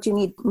later, but you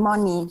need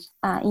money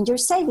in your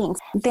savings.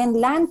 Then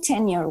land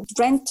tenure,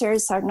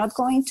 renters are not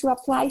going to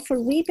apply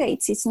for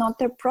rebates. It's not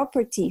their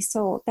property.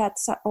 So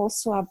that's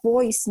also a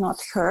voice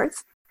not heard.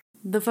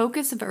 The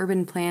focus of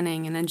urban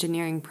planning and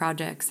engineering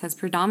projects has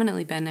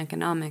predominantly been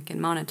economic and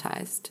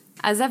monetized,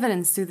 as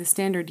evidenced through the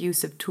standard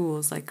use of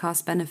tools like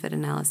cost-benefit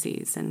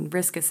analyses and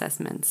risk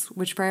assessments,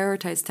 which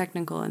prioritize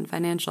technical and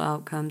financial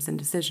outcomes in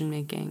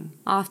decision-making,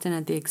 often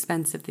at the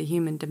expense of the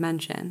human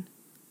dimension.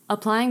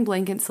 Applying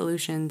blanket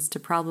solutions to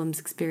problems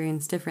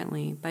experienced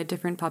differently by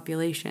different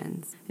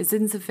populations is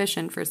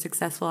insufficient for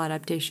successful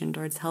adaptation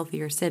towards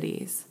healthier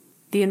cities.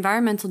 The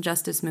environmental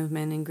justice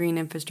movement and green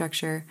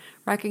infrastructure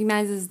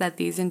recognizes that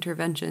these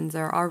interventions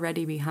are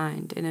already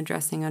behind in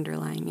addressing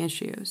underlying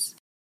issues.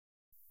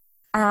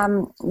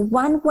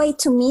 One way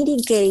to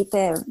mitigate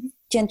the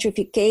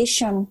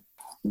gentrification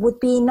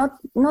would be not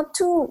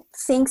to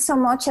think so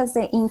much as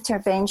the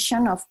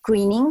intervention of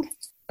greening,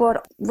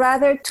 but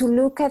rather to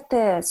look at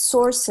the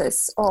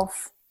sources of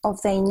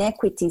the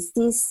inequities,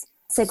 this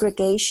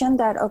segregation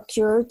that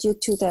occurred due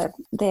to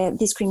the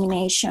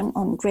discrimination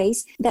on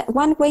race. That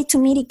one way to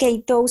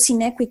mitigate those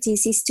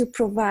inequities is to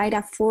provide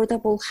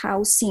affordable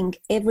housing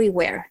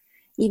everywhere,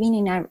 even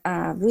in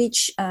a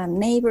rich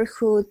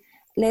neighborhood.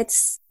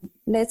 Let's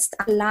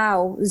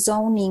allow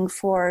zoning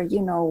for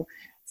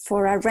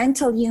a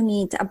rental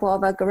unit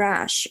above a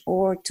garage,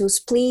 or to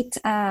split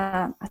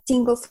a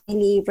single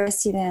family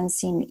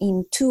residence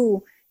in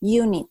 2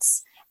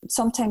 units.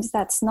 Sometimes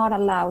that's not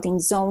allowed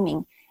in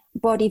zoning.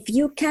 But if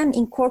you can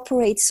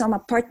incorporate some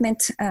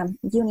apartment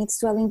units,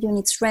 dwelling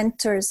units,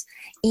 renters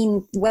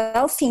in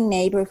wealthy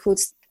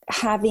neighborhoods,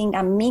 having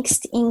a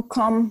mixed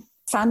income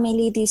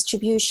family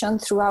distribution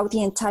throughout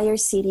the entire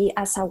city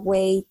as a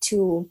way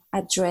to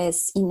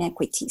address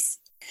inequities.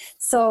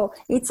 So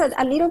it's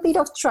a little bit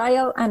of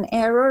trial and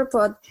error,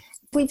 but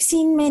we've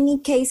seen many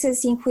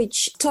cases in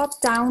which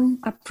top-down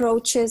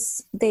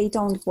approaches, they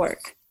don't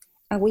work.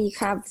 We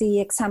have the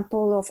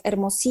example of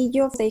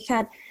Hermosillo. They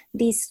had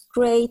this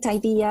great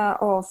idea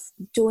of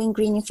doing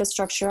green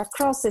infrastructure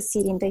across the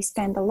city, and they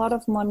spent a lot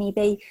of money.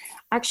 They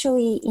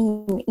actually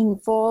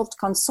involved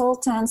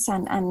consultants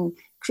and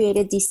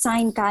created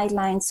design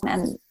guidelines,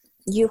 and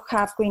you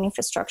have green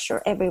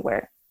infrastructure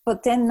everywhere.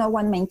 But then no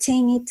one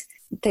maintained it.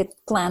 The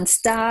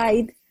plants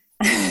died.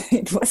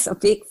 It was a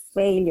big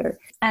failure.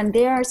 And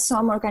there are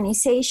some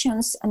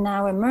organizations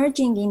now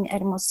emerging in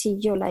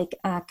Hermosillo, like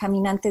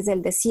Caminantes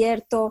del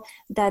Desierto,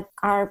 that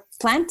are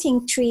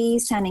planting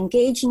trees and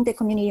engaging the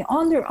community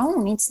on their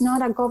own. It's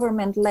not a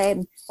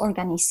government-led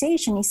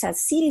organization. It's a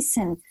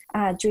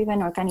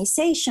citizen-driven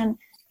organization.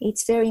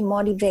 It's very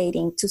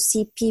motivating to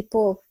see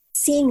people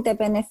seeing the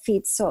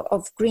benefits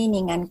of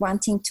greening and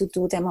wanting to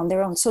do them on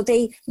their own. So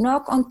they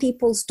knock on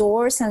people's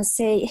doors and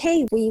say,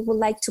 hey, we would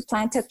like to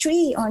plant a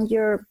tree on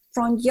your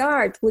front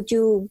yard. Would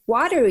you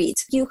water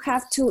it? You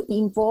have to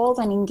involve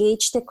and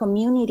engage the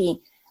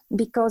community,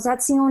 because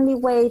that's the only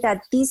way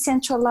that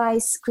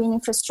decentralized green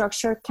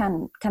infrastructure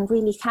can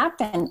really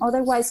happen.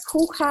 Otherwise,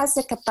 who has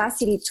the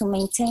capacity to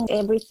maintain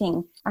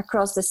everything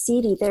across the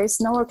city? There is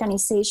no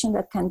organization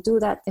that can do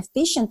that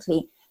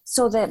efficiently.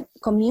 So the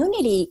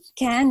community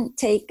can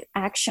take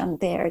action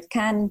there,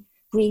 can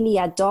really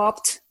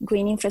adopt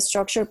green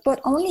infrastructure,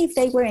 but only if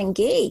they were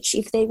engaged,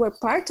 if they were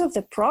part of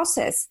the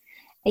process,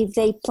 if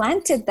they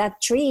planted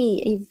that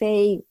tree, if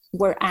they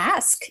were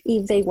asked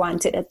if they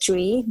wanted a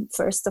tree,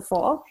 first of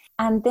all.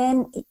 And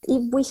then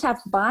if we have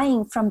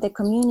buy-in from the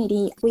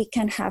community, we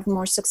can have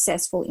more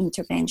successful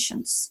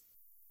interventions.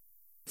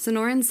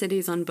 Sonoran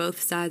cities on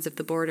both sides of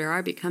the border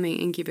are becoming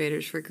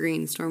incubators for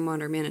green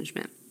stormwater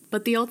management.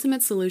 But the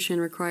ultimate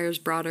solution requires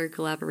broader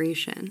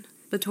collaboration.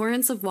 The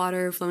torrents of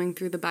water flowing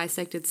through the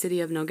bisected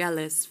city of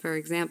Nogales, for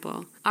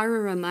example, are a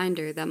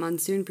reminder that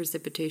monsoon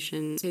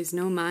precipitation pays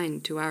no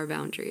mind to our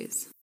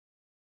boundaries.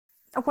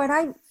 What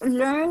I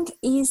learned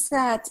is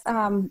that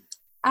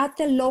at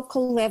the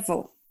local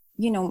level,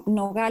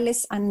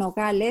 Nogales and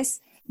Nogales,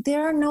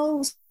 there are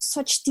no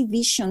such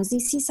divisions.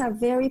 This is a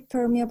very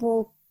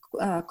permeable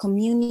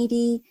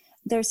community.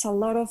 There's a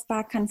lot of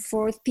back and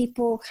forth.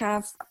 People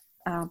have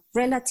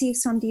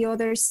relatives on the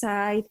other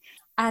side.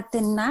 At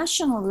the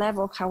national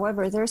level,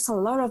 however, there's a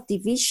lot of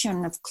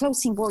division of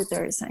closing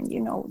borders and,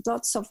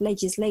 lots of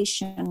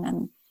legislation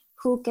and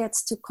who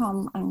gets to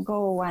come and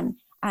go and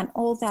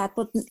all that.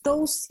 But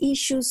those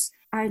issues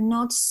are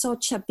not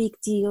such a big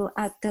deal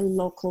at the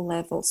local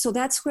level. So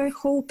that's where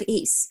hope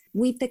is.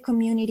 With the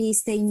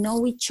communities, they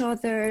know each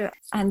other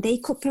and they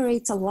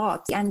cooperate a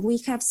lot. And we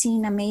have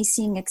seen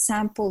amazing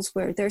examples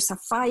where there's a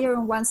fire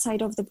on one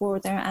side of the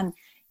border and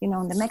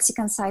on the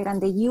Mexican side,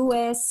 and the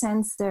U.S.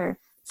 sends their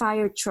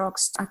fire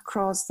trucks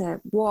across the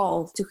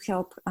wall to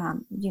help,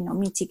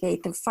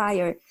 mitigate the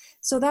fire.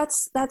 So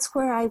that's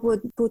where I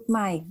would put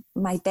my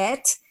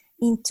bet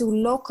into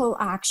local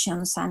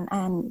actions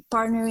and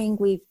partnering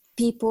with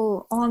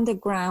people on the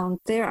ground.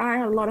 There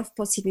are a lot of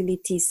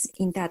possibilities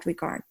in that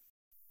regard.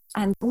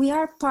 And we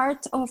are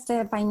part of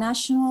the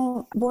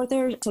Binational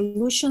Border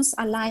Solutions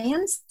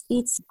Alliance.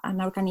 It's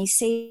an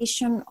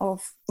organization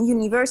of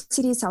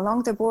universities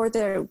along the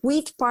border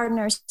with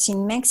partners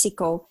in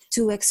Mexico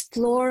to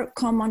explore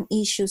common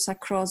issues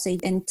across the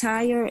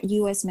entire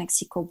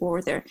U.S.-Mexico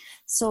border.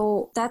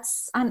 So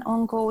that's an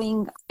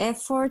ongoing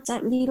effort, a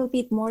little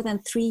bit more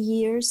than 3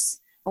 years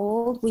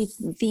old.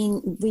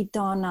 We've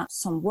done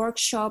some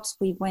workshops.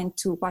 We went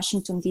to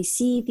Washington,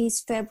 D.C. this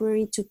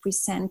February to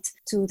present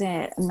to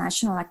the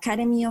National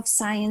Academy of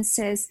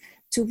Sciences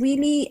to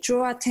really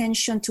draw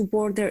attention to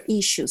border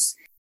issues.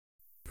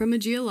 From a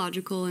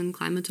geological and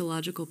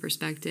climatological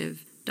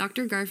perspective,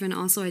 Dr. Garfin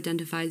also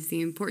identifies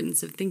the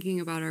importance of thinking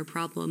about our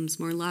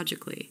problems more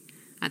logically,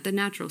 at the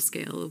natural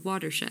scale of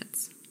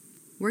watersheds.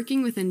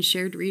 Working within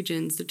shared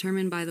regions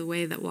determined by the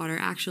way that water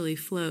actually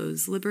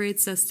flows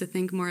liberates us to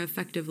think more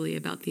effectively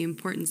about the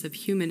importance of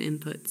human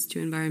inputs to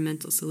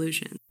environmental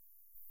solutions.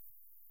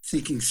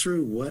 Thinking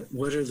through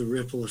what are the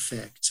ripple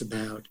effects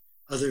about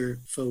other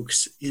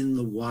folks in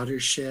the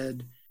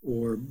watershed,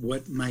 or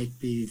what might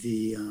be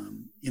the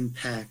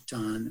impact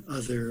on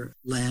other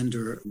land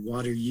or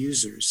water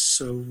users.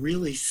 So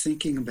really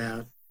thinking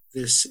about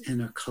this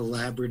in a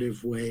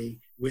collaborative way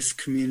with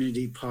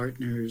community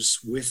partners,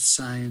 with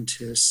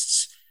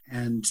scientists,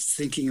 and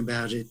thinking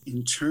about it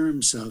in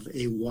terms of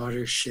a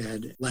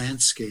watershed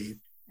landscape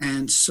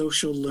and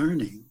social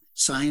learning.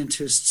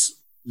 Scientists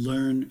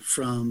learn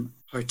from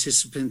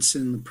participants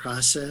in the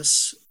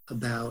process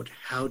about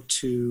how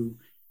to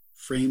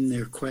frame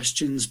their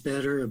questions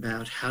better,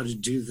 about how to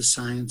do the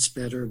science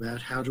better,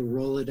 about how to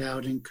roll it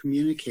out and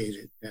communicate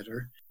it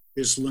better.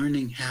 There's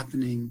learning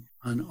happening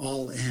on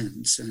all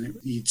ends, and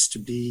it needs to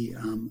be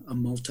a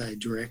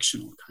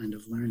multi-directional kind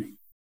of learning.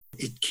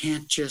 It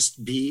can't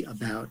just be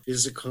about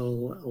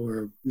physical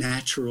or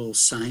natural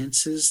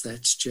sciences.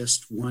 That's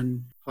just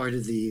one part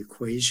of the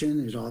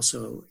equation.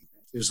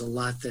 There's a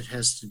lot that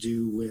has to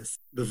do with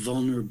the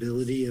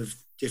vulnerability of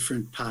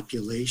different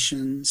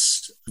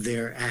populations,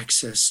 their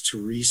access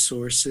to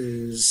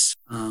resources.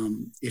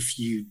 If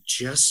you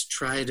just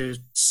try to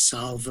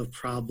solve a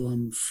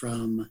problem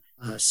from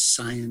a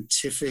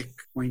scientific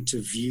point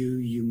of view,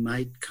 you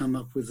might come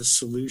up with a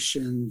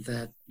solution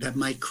that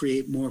might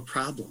create more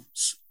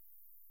problems.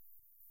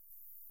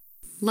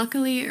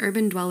 Luckily,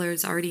 urban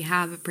dwellers already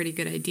have a pretty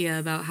good idea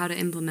about how to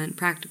implement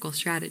practical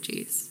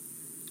strategies.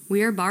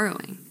 We are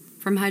borrowing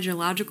from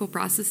hydrological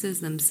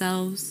processes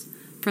themselves,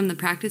 from the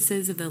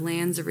practices of the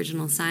land's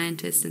original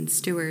scientists and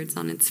stewards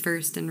on its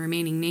first and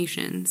remaining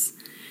nations,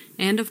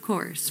 and of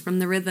course, from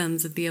the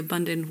rhythms of the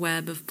abundant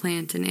web of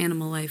plant and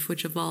animal life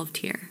which evolved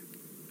here.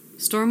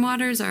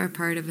 Stormwaters are a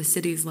part of a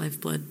city's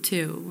lifeblood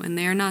too, and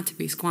they are not to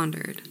be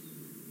squandered.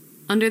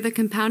 Under the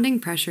compounding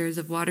pressures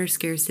of water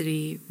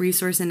scarcity,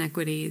 resource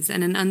inequities,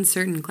 and an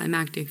uncertain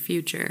climactic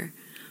future,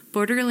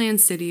 borderland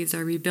cities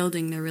are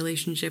rebuilding their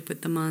relationship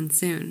with the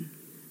monsoon.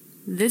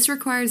 This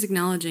requires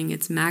acknowledging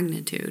its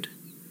magnitude,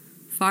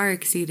 far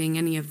exceeding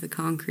any of the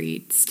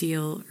concrete,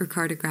 steel, or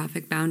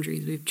cartographic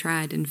boundaries we've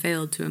tried and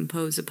failed to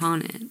impose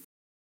upon it.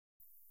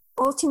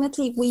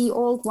 Ultimately, we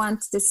all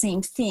want the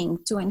same thing,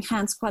 to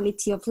enhance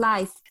quality of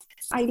life.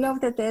 I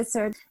love the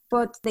desert,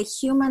 but the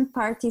human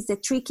part is the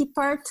tricky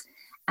part,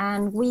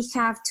 and we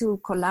have to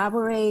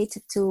collaborate,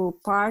 to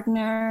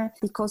partner,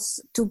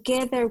 because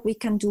together we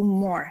can do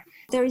more.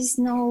 There is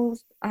no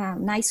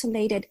an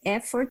isolated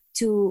effort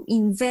to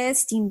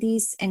invest in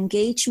this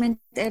engagement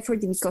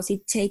effort because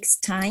it takes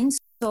time.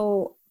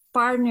 So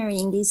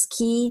partnering is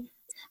key,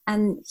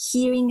 and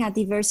hearing a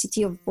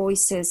diversity of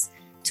voices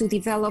to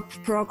develop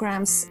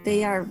programs,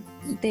 they are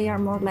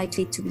more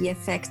likely to be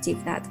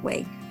effective that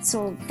way.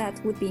 So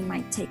that would be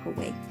my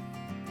takeaway.